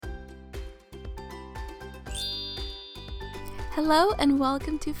Hello and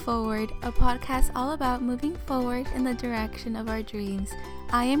welcome to Forward, a podcast all about moving forward in the direction of our dreams.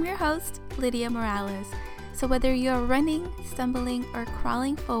 I am your host, Lydia Morales. So whether you're running, stumbling, or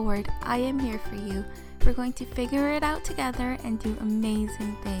crawling forward, I am here for you. We're going to figure it out together and do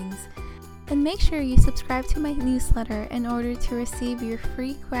amazing things. And make sure you subscribe to my newsletter in order to receive your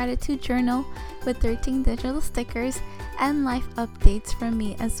free gratitude journal with 13 digital stickers and life updates from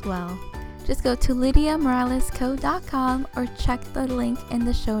me as well. Just go to lydiamoralesco.com or check the link in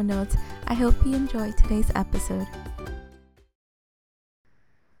the show notes. I hope you enjoy today's episode.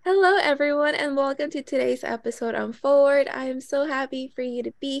 Hello everyone and welcome to today's episode on Forward. I am so happy for you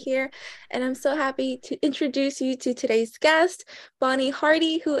to be here and I'm so happy to introduce you to today's guest, Bonnie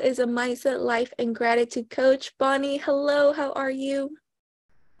Hardie, who is a mindset, life, and gratitude coach. Bonnie, hello, how are you?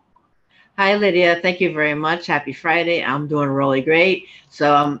 Hi, Lydia. Thank you very much. Happy Friday. I'm doing really great.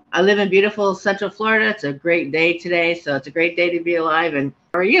 So I live in beautiful Central Florida. It's a great day today. So it's a great day to be alive. And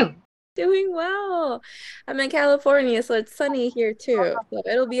how are you? Doing well. I'm in California, so it's sunny here too. So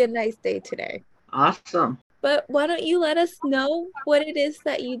it'll be a nice day today. Awesome. But why don't you let us know what it is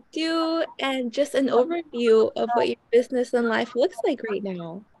that you do and just an overview of what your business and life looks like right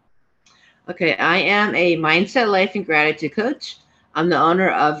now. Okay, I am a mindset, life, and gratitude coach. I'm the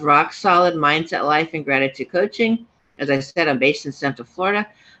owner of Rock Solid Mindset, Life, and Gratitude Coaching. As I said, I'm based in Central Florida.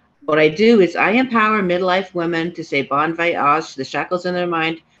 What I do is I empower midlife women to say bon voyage to the shackles in their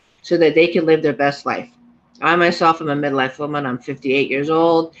mind so that they can live their best life. I myself am a midlife woman. I'm 58 years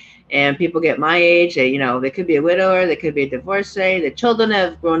old, and people get my age. They could be a widower, they could be a divorcee. The children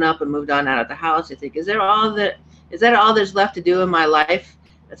have grown up and moved on out of the house. They think, is that all there's left to do in my life?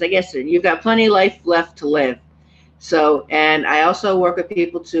 That's, I guess, you've got plenty of life left to live. So, and I also work with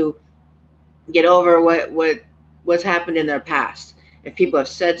people to get over what's happened in their past. If people have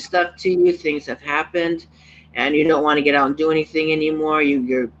said stuff to you, things have happened, and you don't want to get out and do anything anymore,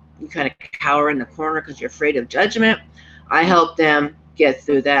 you kind of cower in the corner because you're afraid of judgment. I help them get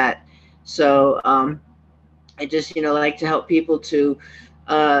through that. So I just like to help people to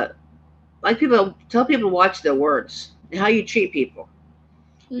tell people to watch their words and how you treat people.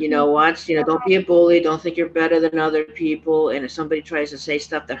 Don't be a bully. Don't think you're better than other people. And if somebody tries to say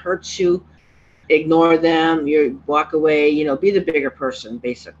stuff that hurts you, ignore them. You walk away, be the bigger person,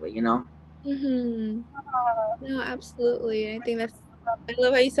 basically, Mm-hmm. No, absolutely. I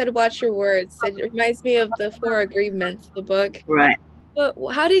love how you said watch your words. It reminds me of the 4 Agreements, the book. Right. But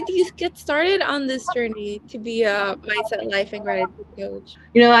how did you get started on this journey to be a mindset, life, and gratitude coach?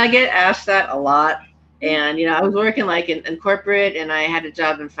 I get asked that a lot. And, I was working in corporate and I had a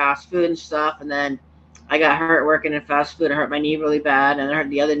job in fast food and stuff. And then I got hurt working in fast food. I hurt my knee really bad and I hurt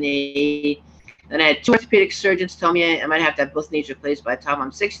the other knee. Then I had 2 orthopedic surgeons tell me I might have to have both knees replaced by the time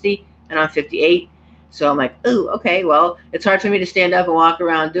I'm 60 and I'm 58. So I'm like, ooh, okay, well, it's hard for me to stand up and walk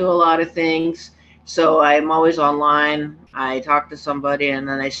around, do a lot of things. So I'm always online. I talk to somebody and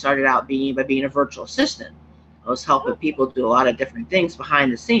then I started out by being a virtual assistant. I was helping people do a lot of different things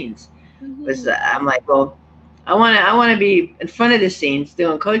behind the scenes. Mm-hmm. I'm like, well, I want to be in front of the scenes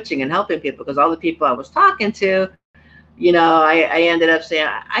doing coaching and helping people because all the people I was talking to, I ended up saying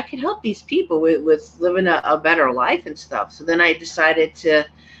I could help these people with living a better life and stuff. So then I decided to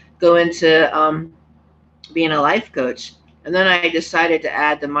go into being a life coach. And then I decided to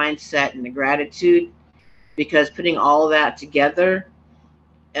add the mindset and the gratitude because putting all of that together,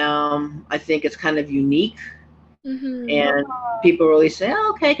 I think it's kind of unique. Mm-hmm. And people really say, oh,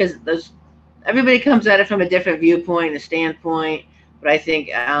 okay, because everybody comes at it from a different viewpoint, a standpoint. But I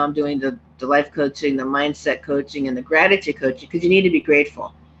think I'm doing the life coaching, the mindset coaching, and the gratitude coaching because you need to be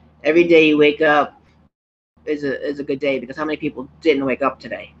grateful. Every day you wake up is a good day because how many people didn't wake up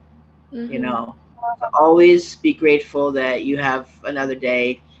today? Mm-hmm. So always be grateful that you have another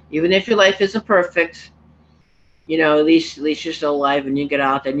day, even if your life isn't perfect. At least you're still alive and you get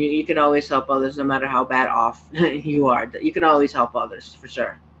out and you can always help others no matter how bad off you are. You can always help others for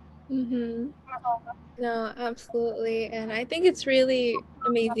sure. Mm-hmm. No, absolutely. And I think it's really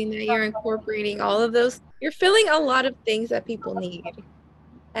amazing that you're incorporating all of those. You're filling a lot of things that people need.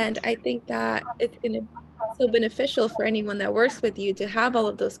 And I think that it's going to be so beneficial for anyone that works with you to have all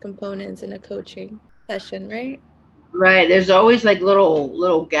of those components in a coaching session, right? Right. There's always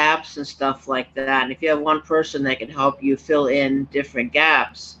little gaps and stuff like that. And if you have one person that can help you fill in different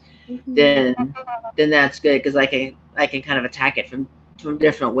gaps, mm-hmm. then that's good because I can kind of attack it from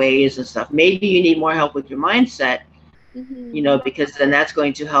different ways and stuff. Maybe you need more help with your mindset, mm-hmm. Because then that's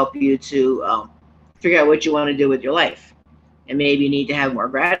going to help you to figure out what you want to do with your life. and maybe you need to have more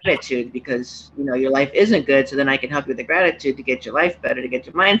gratitude because your life isn't good. So then I can help you with the gratitude to get your life better, to get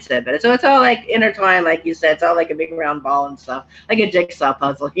your mindset better. So it's all like intertwined, like you said. It's all like a big round ball and stuff, like a jigsaw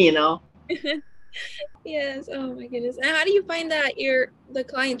puzzle. Yes. Oh my goodness. And how do you find that the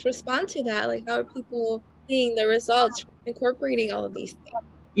clients respond to that? Like, how are people seeing the results from incorporating all of these things?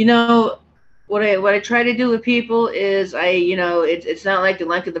 What I try to do with people is it's not like the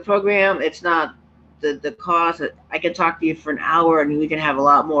length of the program. It's not the cost. I can talk to you for an hour and we can have a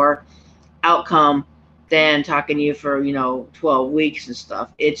lot more outcome than talking to you for 12 weeks and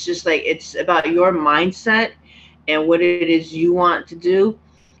stuff. It's just like it's about your mindset and what it is you want to do.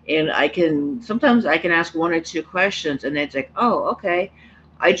 And sometimes I can ask one or two questions and it's like, oh, okay.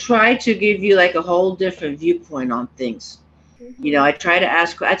 I try to give you like a whole different viewpoint on things. I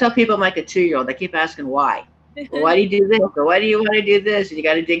tell people I'm like a 2-year-old. I keep asking why. Well, why do you do this? Or why do you want to do this? And you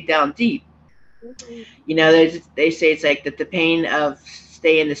got to dig down deep. They say it's like that the pain of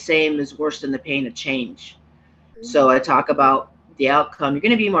staying the same is worse than the pain of change. So I talk about the outcome. You're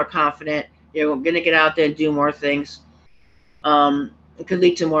going to be more confident. You're going to get out there and do more things. It could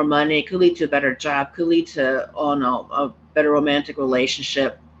lead to more money. It could lead to a better job. Could lead to, a better romantic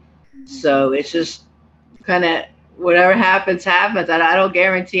relationship. So it's just kind of whatever happens. I don't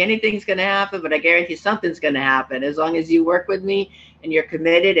guarantee anything's going to happen, but I guarantee something's going to happen. As long as you work with me and you're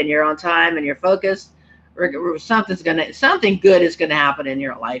committed and you're on time and you're focused, something good is going to happen in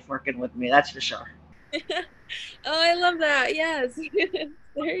your life working with me. That's for sure. Oh, I love that. Yes.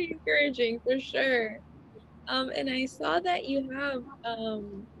 Very encouraging for sure. And I saw that you're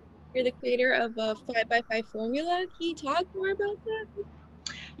the creator of a 5x5 formula. Can you talk more about that?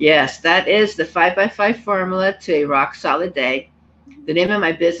 Yes, that is the 5x5 formula to a rock solid day. The name of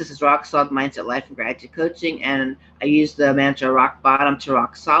my business is Rock Solid Mindset Life and Gratitude Coaching, and I use the mantra rock bottom to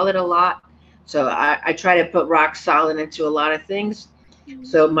rock solid a lot. So I try to put rock solid into a lot of things.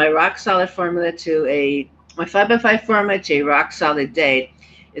 So my rock solid formula my 5x5 formula to a rock solid day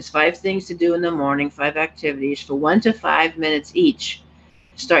is 5 things to do in the morning, 5 activities for 1 to 5 minutes each.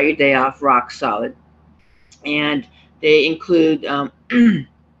 Start your day off rock solid. And they include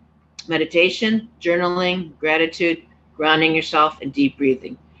meditation, journaling, gratitude, grounding yourself, and deep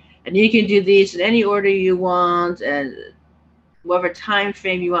breathing. And you can do these in any order you want and whatever time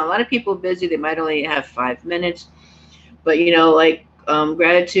frame you want. A lot of people are busy. They might only have 5 minutes. But,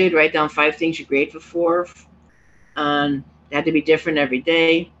 gratitude, write down 5 things you're grateful for. They have to be different every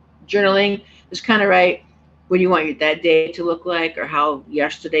day. Journaling is kind of write what you want that day to look like, or how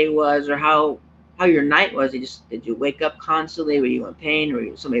yesterday was, or how your night was. Did you wake up constantly? Were you in pain?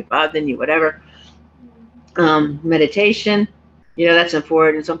 Were somebody bothering you? Whatever. Meditation, that's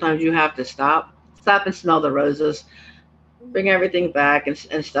important. Sometimes you have to stop and smell the roses, bring everything back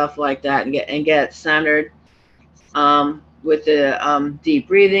and stuff like that, and get centered. With the deep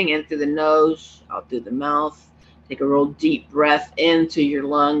breathing in through the nose, out through the mouth. Take a real deep breath into your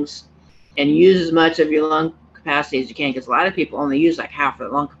lungs and use as much of your lung capacity as you can, because a lot of people only use like half their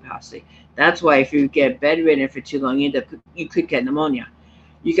lung capacity. That's why if you get bedridden for too long, you could get pneumonia.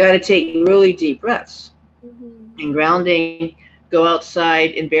 You got to take really deep breaths. And grounding, go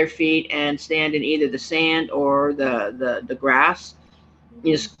outside in bare feet and stand in either the sand or the grass.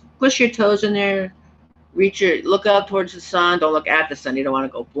 You just push your toes in there. Look up towards the sun. Don't look at the sun. You don't want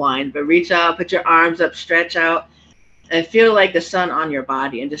to go blind, but reach out, put your arms up, stretch out, and feel like the sun on your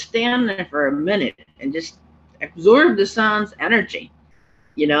body, and just stand there for a minute and just absorb the sun's energy,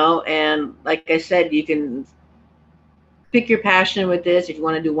 and like I said, you can pick your passion with this. If you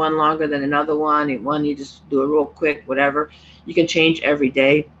want to do one longer than another one you just do it real quick, whatever. You can change every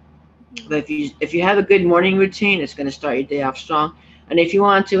day. But if you have a good morning routine, it's going to start your day off strong. And if you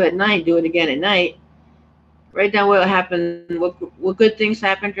want to at night, do it again at night. Write down what happened, what good things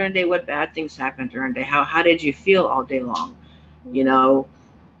happened during the day, what bad things happened during the day. How did you feel all day long? So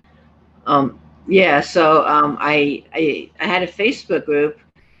I had a Facebook group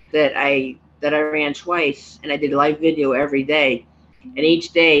that I ran twice, and I did a live video every day, and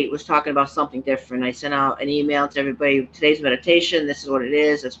each day was talking about something different. I sent out an email to everybody: today's meditation, this is what it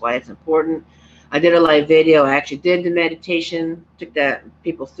is, that's why it's important. I did a live video. I actually did the meditation, took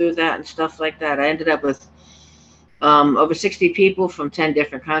people through that and stuff like that. I ended up with over 60 people from 10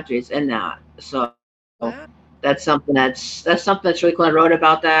 different countries in that. So wow. That's something that's really cool. I wrote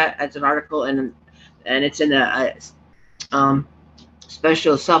about that as an article, and it's in a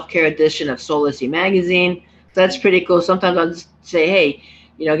special self-care edition of Soullessy magazine. So that's pretty cool. Sometimes I'll just say, hey,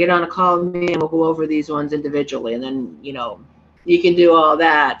 get on a call with me and we'll go over these ones individually, and then you can do all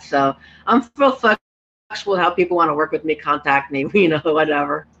that. So I'm real flexible how people want to work with me, contact me,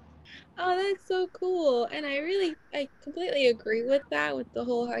 whatever. Oh, that's so cool. And I completely agree with that, with the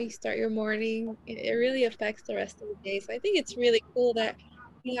whole how you start your morning. It really affects the rest of the day. So I think it's really cool that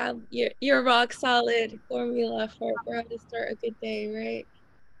you have your rock solid formula for how to start a good day, right?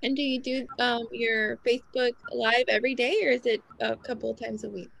 And do you do your Facebook Live every day, or is it a couple of times a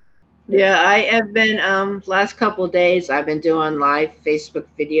week? Yeah, I have been last couple of days I've been doing live Facebook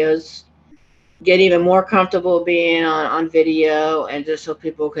videos. Get even more comfortable being on video, and just so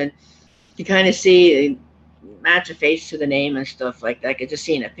people can you kind of see match a face to the name and stuff like that. 'Cause just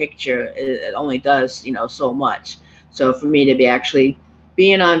seeing a picture, it only does so much. So for me to be actually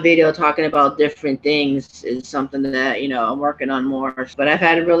being on video talking about different things is something that I'm working on more. But I've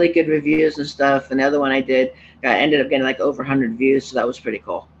had really good reviews and stuff. And the other one I did ended up getting like over 100 views, so that was pretty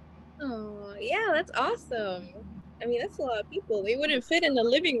cool. Oh, yeah, that's awesome. I mean, that's a lot of people. They wouldn't fit in the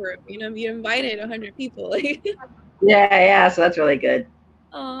living room, if you invited 100 people. Yeah, so that's really good.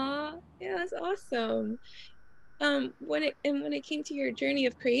 Aw, yeah, that's awesome. When it came to your journey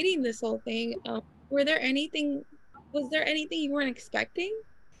of creating this whole thing, were there anything, was there anything you weren't expecting?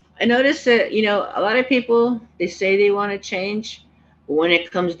 I noticed that, a lot of people, they say they want to change, but when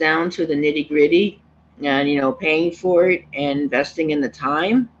it comes down to the nitty gritty and, paying for it and investing in the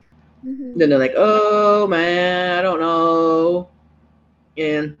time, then Mm-hmm. they're like, oh man, I don't know.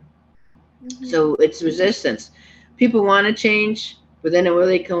 And Mm-hmm. so it's resistance. People want to change, but then it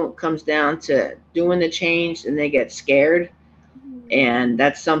really comes down to doing the change and they get scared. Mm-hmm. And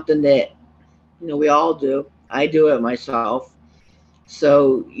that's something that, we all do. I do it myself.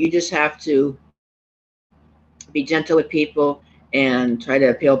 So you just have to be gentle with people and try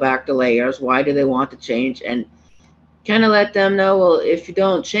to peel back the layers. Why do they want to change? And kind of let them know, well, if you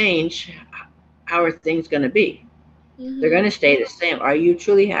don't change, how are things going to be? They're Mm-hmm. going to stay the same. Are you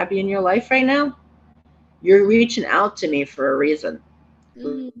truly happy in your life right now? You're reaching out to me for a reason.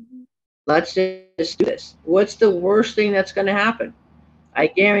 Mm-hmm. Let's just do this. What's the worst thing that's going to happen? I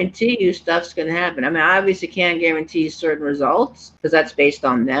guarantee you stuff's going to happen. I mean, I obviously can't guarantee certain results because that's based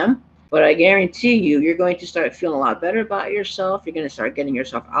on them. But I guarantee you're going to start feeling a lot better about yourself. You're going to start getting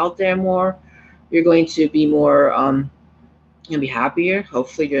yourself out there more. You're going to be more, you'll be happier.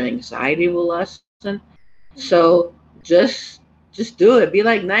 Hopefully, your anxiety will lessen. So just do it. Be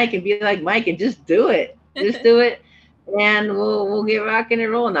like Nike and be like Mike and just do it. Just do it, and we'll get rocking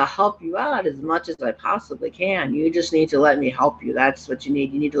and rolling. I'll help you out as much as I possibly can. You just need to let me help you. That's what you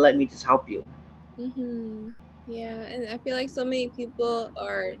need. You need to let me just help you. Mm-hmm. Yeah, and I feel like so many people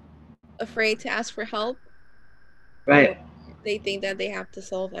are afraid to ask for help, or Right, they think that they have to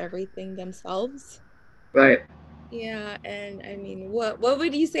solve everything themselves. right. Yeah, and I mean, what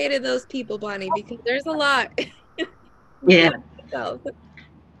would you say to those people, Bonnie? Because there's a lot Yeah. besides myself.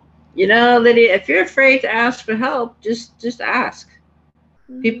 Lydia, if you're afraid to ask for help, just ask.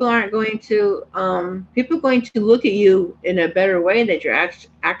 Mm-hmm. People are going to look at you in a better way that you're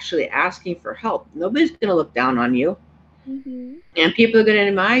actually asking for help. Nobody's going to look down on you, Mm-hmm. and people are going to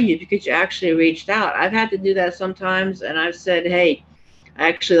admire you because you actually reached out. I've had to do that sometimes, and I've said, hey,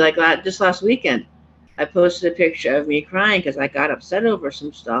 actually, like just last weekend, I posted a picture of me crying because I got upset over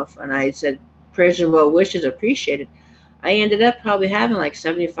some stuff, and I said, prayers and well wishes appreciated. I ended up probably having like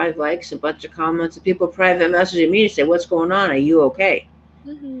 75 likes, a bunch of comments, and people private messaging me to say, what's going on? Are you okay?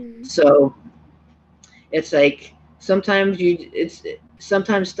 Mm-hmm. So it's like sometimes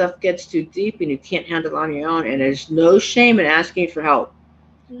stuff gets too deep and you can't handle it on your own, and there's no shame in asking for help.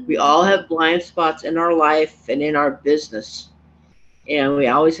 We Mm-hmm. all have blind spots in our life and in our business, and we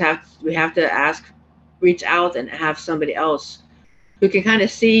have to reach out and have somebody else who can kind of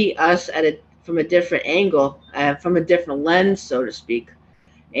see us from a different angle, from a different lens, so to speak,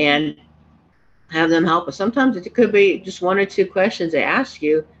 and have them help us. Sometimes it could be just one or two questions they ask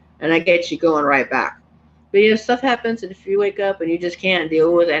you, and that gets you going right back. But stuff happens, and if you wake up and you just can't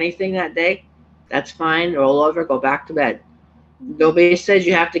deal with anything that day, that's fine. Roll over, go back to bed. Mm-hmm. Nobody says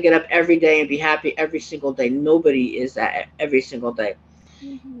you have to get up every day and be happy every single day. Nobody is that every single day,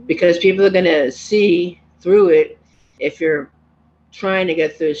 Mm-hmm. because people are going to see through it if you're trying to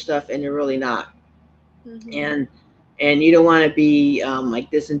get through stuff and you're really not. Mm-hmm. And you don't want to be like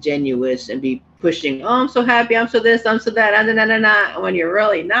disingenuous and be pushing, oh, I'm so happy, I'm so this, I'm so that, when you're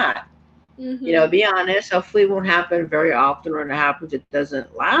really not. Mm-hmm. Be honest. Hopefully, it won't happen very often. When it happens, it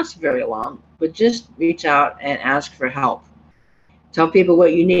doesn't last very long. But just reach out and ask for help. Tell people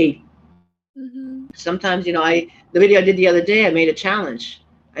what you need. Mm-hmm. Sometimes, the video I did the other day, I made a challenge.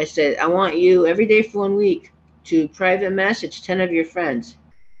 I said, I want you every day for 1 week to private message 10 of your friends.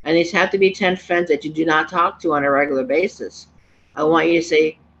 And these have to be 10 friends that you do not talk to on a regular basis. I want you to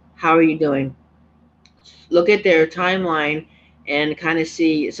say, how are you doing? Look at their timeline and kind of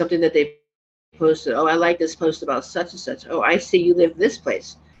see something that they posted. Oh, I like this post about such and such. Oh, I see you live this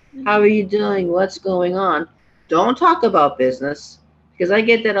place. How are Mhm. you doing? What's going on? Don't talk about business, because I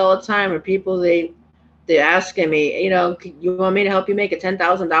get that all the time. Where people they're asking me, you want me to help you make a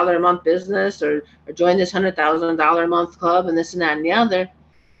 $10,000 a month business, or join this $100,000 a month club, and this and that and the other.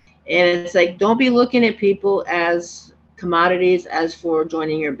 And it's like, don't be looking at people as commodities as for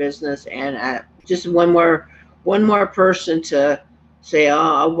joining your business, and just one more person to say,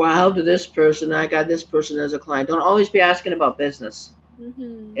 oh, well, I helped this person, I got this person as a client. Don't always be asking about business.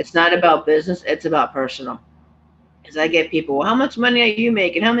 Mhm. It's not about business, it's about personal. Because I get people, well, how much money are you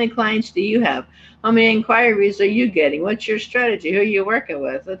making? How many clients do you have? How many inquiries are you getting? What's your strategy? Who are you working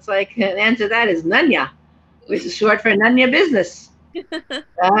with? It's like, the answer to that is none, which is short for none business.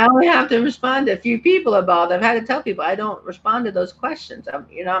 I only have to respond to a few people about it. I've had to tell people I don't respond to those questions.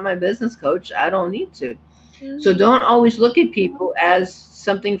 I'm a business coach. I don't need to. So Mhm. don't always look at people as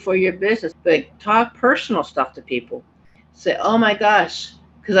something for your business, but talk personal stuff to people. Say, oh my gosh,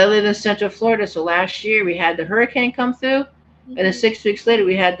 because I live in Central Florida. So last year we had the hurricane come through, and then Mhm. 6 weeks later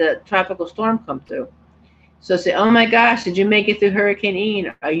we had the tropical storm come through. So say, oh my gosh, did you make it through Hurricane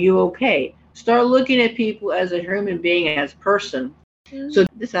Ian? Are you okay? Start looking at people as a human being, as a person. So Mhm.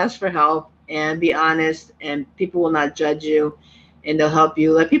 just ask for help and be honest, and people will not judge you, and they'll help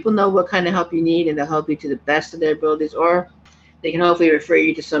you. Let people know what kind of help you need, and they'll help you to the best of their abilities, or they can hopefully refer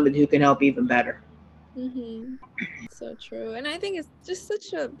you to somebody who can help even better. Mhm. So true. And I think it's just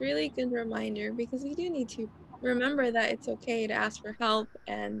such a really good reminder because we do need to remember that it's okay to ask for help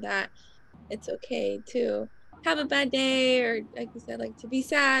and that it's okay to have a bad day or, like you said, like to be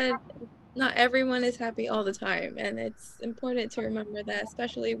sad. Not everyone is happy all the time. And it's important to remember that,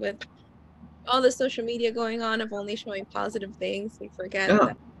 especially with all the social media going on of only showing positive things. We forget Oh,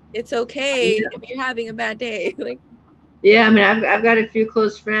 that it's okay yeah. if you're having a bad day. Like, Yeah, I mean, I've got a few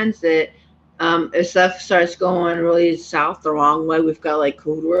close friends that, if stuff starts going really south the wrong way, we've got like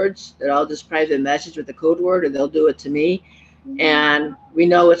code words that I'll just private message with the code word, or they'll do it to me, mhm, and we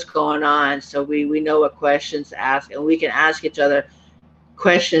know what's going on, so we know what questions to ask, and we can ask each other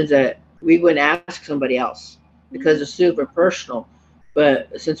questions that we wouldn't ask somebody else because mhm, it's super personal. But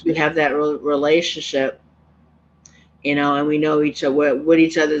since we have that relationship, and we know each other, what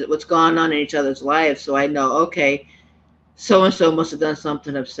each other, what's going on in each other's lives, so I know, okay, so and so must have done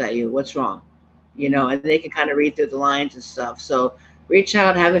something to upset you. What's wrong? mhm, And they can kind of read through the lines and stuff. So reach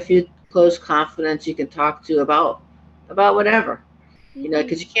out, have a few close confidants you can talk to about whatever, mhm,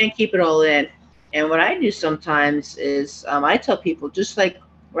 because you can't keep it all in. And what I do sometimes is, I tell people, just like,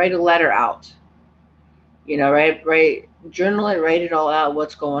 write a letter out. Write, journal it, write it all out.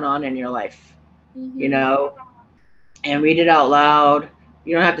 What's going on in your life? You mhm, know, and read it out loud.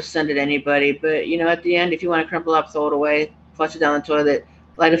 You don't have to send it to anybody, but at the end, if you want to crumple up, throw it away, flush it down the toilet,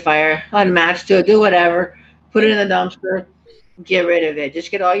 light a fire, light a match to it, do whatever, put it in the dumpster, get rid of it.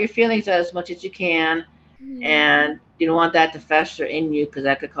 Just get all your feelings out as much as you can, mhm, and you don't want that to fester in you, because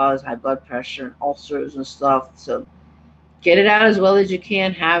that could cause high blood pressure and ulcers and stuff. So get it out as well as you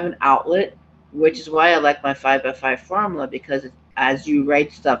can. Have an outlet, which is why I like my 5x5 formula, because as you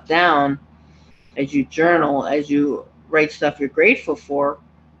write stuff down, as you journal, as you write stuff you're grateful for,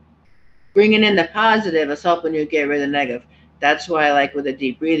 bringing in the positive is helping you get rid of the negative. That's why I like with the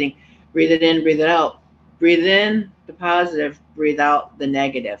deep breathing. Breathe it in, breathe it out. Breathe in the positive, breathe out the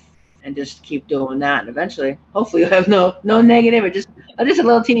negative, and just keep doing that. And eventually, hopefully, you'll have no negative, or just a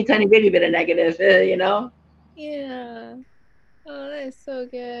little teeny tiny baby bit of negative. Yeah. Oh, that is so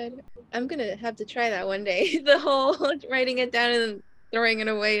good. I'm gonna have to try that one day. The whole writing it down and throwing it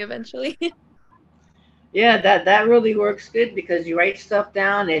away eventually. Yeah, that really works good, because you write stuff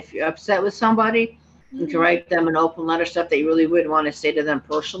down. If you're upset with somebody, you can Mhm, write them an open letter, stuff that you really wouldn't want to say to them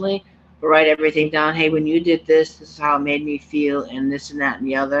personally, but write everything down. Hey, when you did this, this is how it made me feel, and this and that and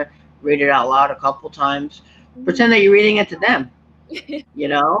the other. Read it out loud a couple times. mhm, Pretend that you're reading it to them, you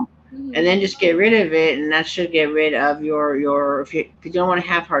know, and mhm, then just get rid of it, and that should get rid of your if you, because you don't want to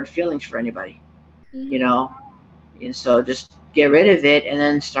have hard feelings for anybody, you mhm. know. And so just get rid of it and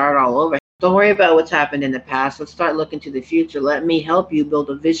then start all over. Don't worry about what's happened in the past. Let's start looking to the future. Let me help you build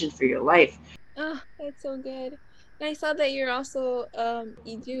a vision for your life. Oh, that's so good. And I saw that you're also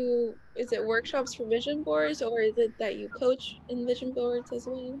you do, is it workshops for vision boards or is it that you coach in vision boards as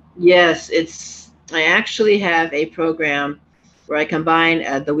well? Yes, I actually have a program where I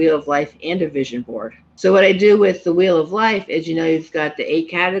combine the Wheel of Life and a vision board. So what I do with the Wheel of Life is, you've got the 8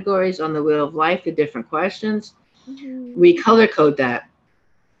 categories on the Wheel of Life, the different questions. Mhm, We color code that.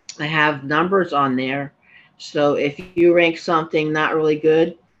 I have numbers on there. So if you rank something not really good,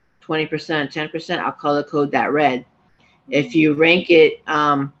 20%, 10%, I'll color code that red. If you rank it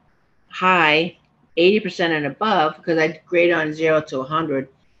high, 80% and above, because I grade on 0 to 100,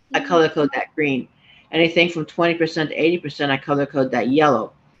 I color code that green. Anything from 20% to 80%, I color code that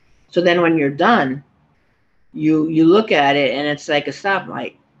yellow. So then when you're done, you look at it and it's like a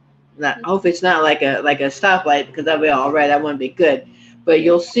stoplight. Hopefully it's not like a stoplight, because that'd be all red. That wouldn't be good. But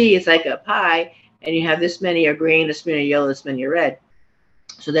you'll see it's like a pie, and you have this many are green, this many are yellow, this many are red.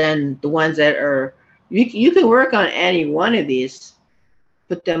 So then the ones that are, you can work on any one of these,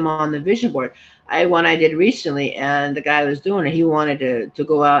 put them on the vision board. I did recently, and the guy was doing it. He wanted to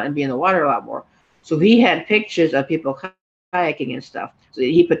go out and be in the water a lot more. So he had pictures of people kayaking and stuff. So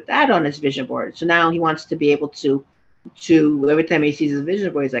he put that on his vision board. So now he wants to be able to every time he sees a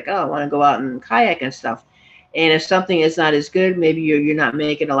vision board, he's like, oh, I want to go out and kayak and stuff. And if something is not as good, maybe you're not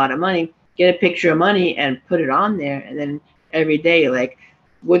making a lot of money, get a picture of money and put it on there. And then every day you're like,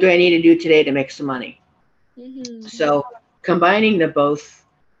 what do I need to do today to make some money? So combining the both,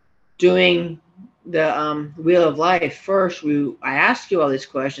 doing the wheel of life first, I ask you all these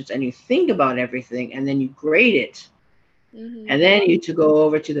questions and you think about everything, and then you grade it. And then you to go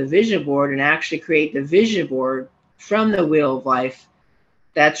over to the vision board and actually create the vision board from the wheel of life.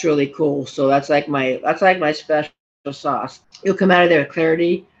 That's really cool. So that's like my special sauce. You'll come out of there with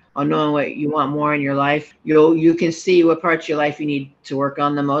clarity on knowing what you want more in your life. You can see what parts of your life you need to work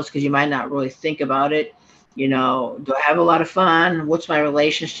on the most, because you might not really think about it. You know, do I have a lot of fun? What's my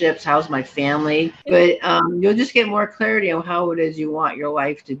relationships? How's my family? But you'll just get more clarity on how it is you want your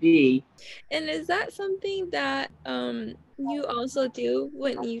life to be. And is that something that you also do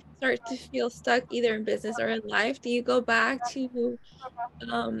when you start to feel stuck either in business or in life? Do you go back to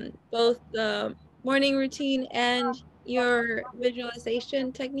both the morning routine and your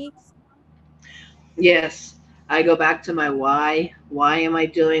visualization techniques? Yes, I go back to my why. Why am I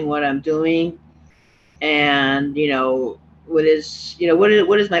doing what I'm doing? And what is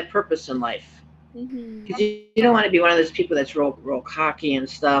my purpose in life? Because you don't want to be one of those people that's real cocky and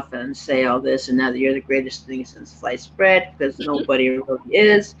stuff and say all this and that you're the greatest thing since sliced bread, because nobody really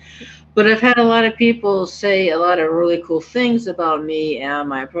is. But I've had a lot of people say a lot of really cool things about me and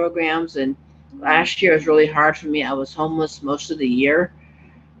my programs. And last year was really hard for me. I was homeless most of the year.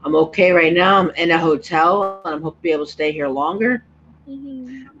 I'm okay right now. I'm in a hotel and I'm hoping to be able to stay here longer.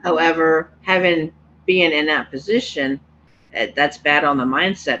 However, being in that position, that's bad on the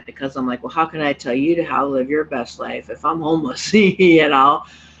mindset, because I'm like, well, how can I tell you how to live your best life if I'm homeless?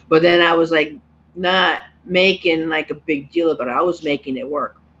 But then I was like, not making like a big deal about it. I was making it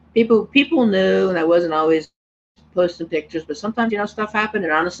work. People knew, and I wasn't always posting pictures, but sometimes stuff happened.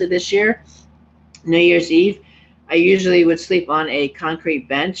 And honestly, this year, New Year's Eve, I usually would sleep on a concrete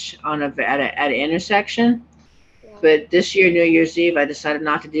bench at an intersection. But this year, New Year's Eve, I decided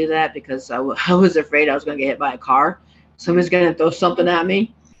not to do that, because I was afraid I was going to get hit by a car. Somebody's going to throw something at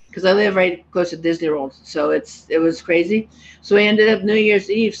me, because I live right close to Disney World. So it was crazy. So I ended up New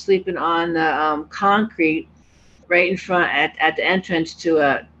Year's Eve sleeping on the concrete right in front at the entrance to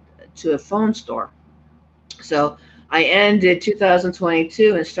a phone store. So I ended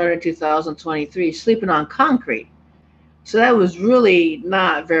 2022 and started 2023 sleeping on concrete. So that was really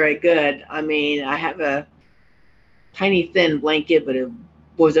not very good. I mean, I have a tiny thin blanket, but it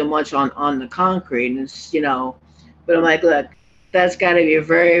wasn't much on the concrete. And but I'm like, look, that's got to be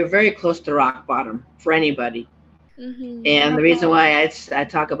very, very close to rock bottom for anybody. And the reason why I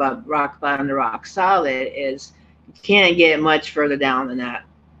talk about rock bottom to rock solid is you can't get much further down than that.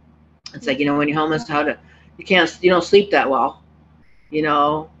 It's like, when you're homeless, you don't sleep that well,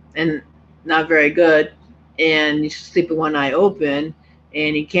 and not very good. And you sleep with one eye open,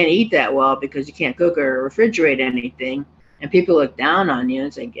 and you can't eat that well because you can't cook or refrigerate anything. And people look down on you.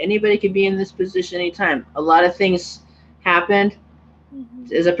 It's like, anybody could be in this position anytime. A lot of things happened.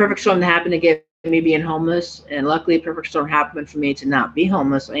 There's a perfect storm that happened to get me being homeless. And luckily, a perfect storm happened for me to not be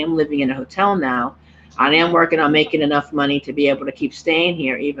homeless. I am living in a hotel now. I am working on making enough money to be able to keep staying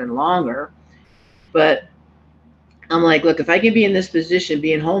here even longer. But I'm like, look, if I can be in this position,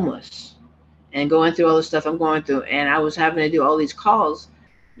 being homeless and going through all the stuff I'm going through, and I was having to do all these calls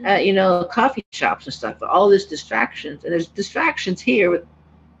at, coffee shops and stuff, all these distractions. And there's distractions here with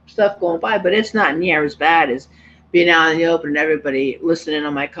stuff going by, but it's not near as bad as being out in the open and everybody listening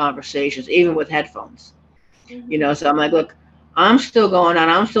on my conversations, even with headphones. So I'm like, look, I'm still going on.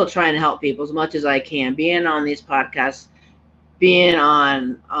 I'm still trying to help people as much as I can, being on these podcasts, being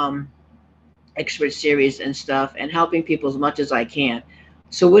on expert series and stuff, and helping people as much as I can.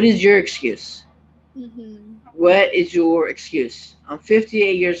 So what is your excuse? What is your excuse? I'm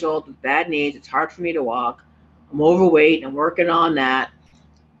 58 years old with bad knees. It's hard for me to walk. I'm overweight. I'm working on that.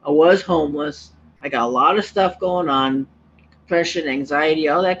 I was homeless. I got a lot of stuff going on. depression, anxiety,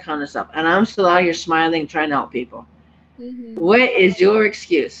 all that kind of stuff. And I'm still out here smiling, trying to help people. Mm-hmm. What is your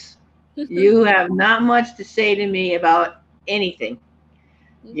excuse? You have not much to say to me about anything.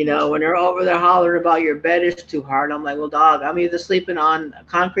 You know, when they're over there hollering about your bed is too hard, I'm like, well, dog, I'm either sleeping on a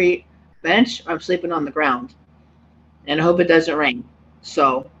concrete bench or I'm sleeping on the ground. And I hope it doesn't rain.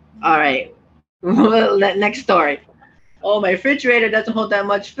 So, all right. Next story. Oh, my refrigerator doesn't hold that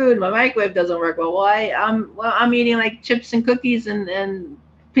much food. My microwave doesn't work. Well, why? I'm eating like chips and cookies and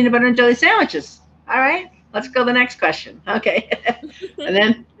peanut butter and jelly sandwiches. All right. Let's go to the next question. Okay. And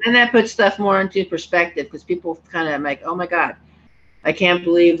then that puts stuff more into perspective because people kind of like, oh my God, I can't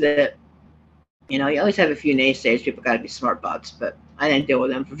believe that. You know, you always have a few naysayers. People got to be smart butts, but I didn't deal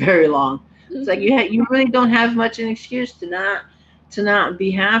with them for very long. It's like you really don't have much an excuse to not be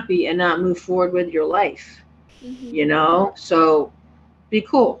happy and not move forward with your life. You know, so be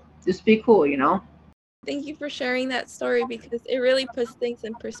cool. Just be cool. You know. Thank you for sharing that story because it really puts things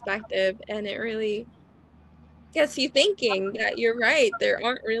in perspective and it really gets you thinking that you're right. There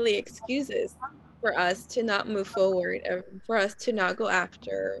aren't really excuses for us to not move forward or for us to not go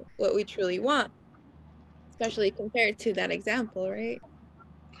after what we truly want, especially compared to that example, right?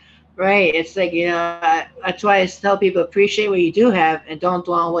 Right. It's like, you know, that's why I tell people appreciate what you do have and don't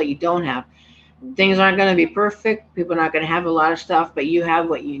dwell on what you don't have. Things aren't going to be perfect. People are not going to have a lot of stuff, but you have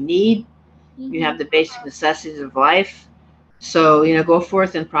what you need. You have the basic necessities of life. So, you know, go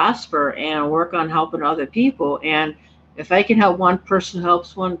forth and prosper and work on helping other people. And if I can help one person who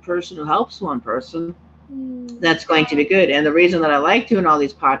helps one person who helps one person, that's going to be good. And the reason that I like doing all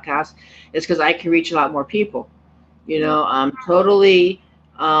these podcasts is because I can reach a lot more people. You know, I'm totally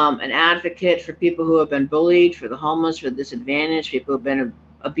an advocate for people who have been bullied, for the homeless, for the disadvantaged, people who have been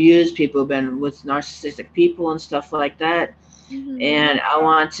abused, people who have been with narcissistic people and stuff like that. And I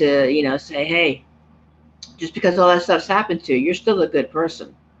want to, you know, say, hey, just because all that stuff's happened to you, you're still a good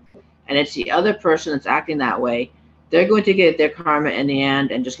person. And it's the other person that's acting that way. They're going to get their karma in the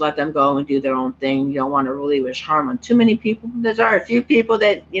end and just let them go and do their own thing. You don't want to really wish harm on too many people. There are a few people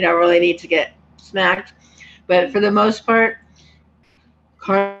that, you know, really need to get smacked. But for the most part,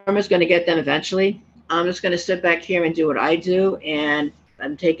 karma's going to get them eventually. I'm just going to sit back here and do what I do. And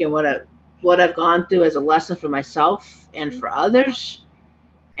I'm taking what I've gone through as a lesson for myself and for others.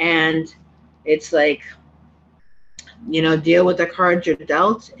 And it's like, you know, deal with the cards you're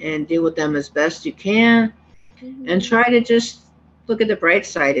dealt and deal with them as best you can. And try to just look at the bright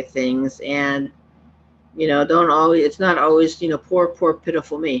side of things. And, you know, it's not always, you know, poor,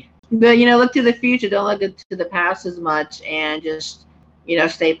 pitiful me. But, you know, look to the future. Don't look to the past as much and just, you know,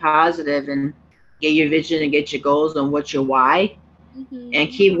 stay positive and get your vision and get your goals and what's your why. And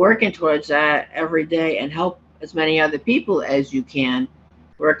keep working towards that every day and help as many other people as you can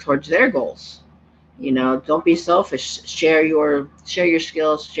work towards their goals. You know, don't be selfish. Share your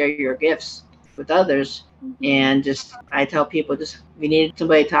skills, share your gifts with others. And just, I tell people, just, if you need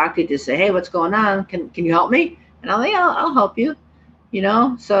somebody to talk to, just say, hey, what's going on? Can you help me? And I'll help you. You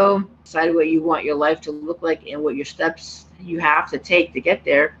know, so decide what you want your life to look like and what your steps you have to take to get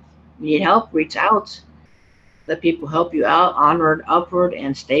there. You need help, reach out. Let people help you out, onward, upward,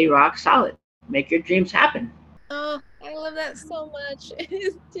 and stay rock solid. Make your dreams happen. Oh, I love that so much.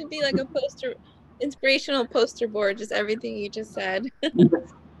 To be like a inspirational poster board, just everything you just said.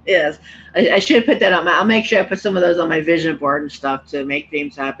 Yes, I should put that on I'll make sure I put some of those on my vision board and stuff to make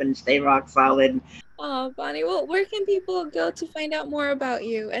dreams happen and stay rock solid. Oh, Bonnie, well, where can people go to find out more about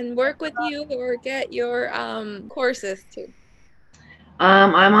you and work with you or get your courses too?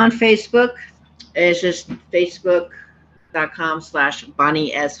 I'm on Facebook. It's just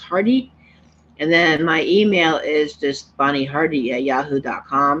facebook.com/Bonnie S. Hardie. And then my email is just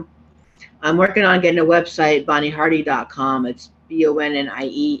bonniehardie@yahoo.com. I'm working on getting a website, bonniehardie.com. It's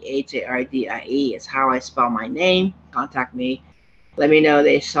BONNIEHARDIE. It's how I spell my name. Contact me. Let me know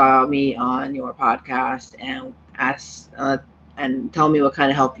they saw me on your podcast and ask and tell me what kind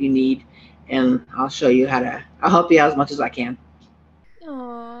of help you need. And I'll help you out as much as I can.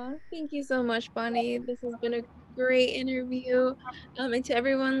 Aw, thank you so much, Bonnie. This has been a great interview. And to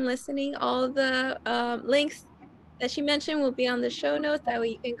everyone listening, all the links that she mentioned will be on the show notes. That way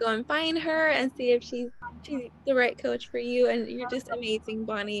you can go and find her and see if she's the right coach for you. And you're just amazing,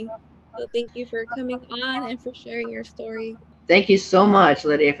 Bonnie. So thank you for coming on and for sharing your story. Thank you so much,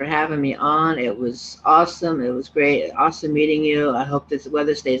 Lydia, for having me on. It was awesome. It was great. Awesome meeting you. I hope this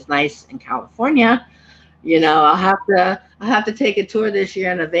weather stays nice in California. You know, I'll have to take a tour this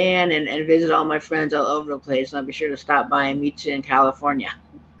year in a van and visit all my friends all over the place. I'll be sure to stop by and meet you in California.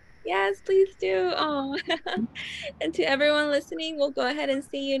 Yes, please do. Oh, and to everyone listening, we'll go ahead and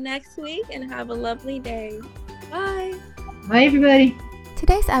see you next week and have a lovely day. Bye. Bye, everybody.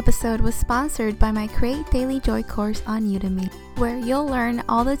 Today's episode was sponsored by my Create Daily Joy course on Udemy, where you'll learn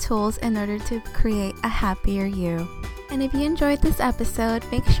all the tools in order to create a happier you. And if you enjoyed this episode,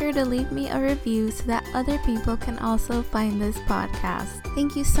 make sure to leave me a review so that other people can also find this podcast.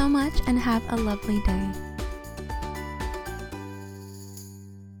 Thank you so much and have a lovely day.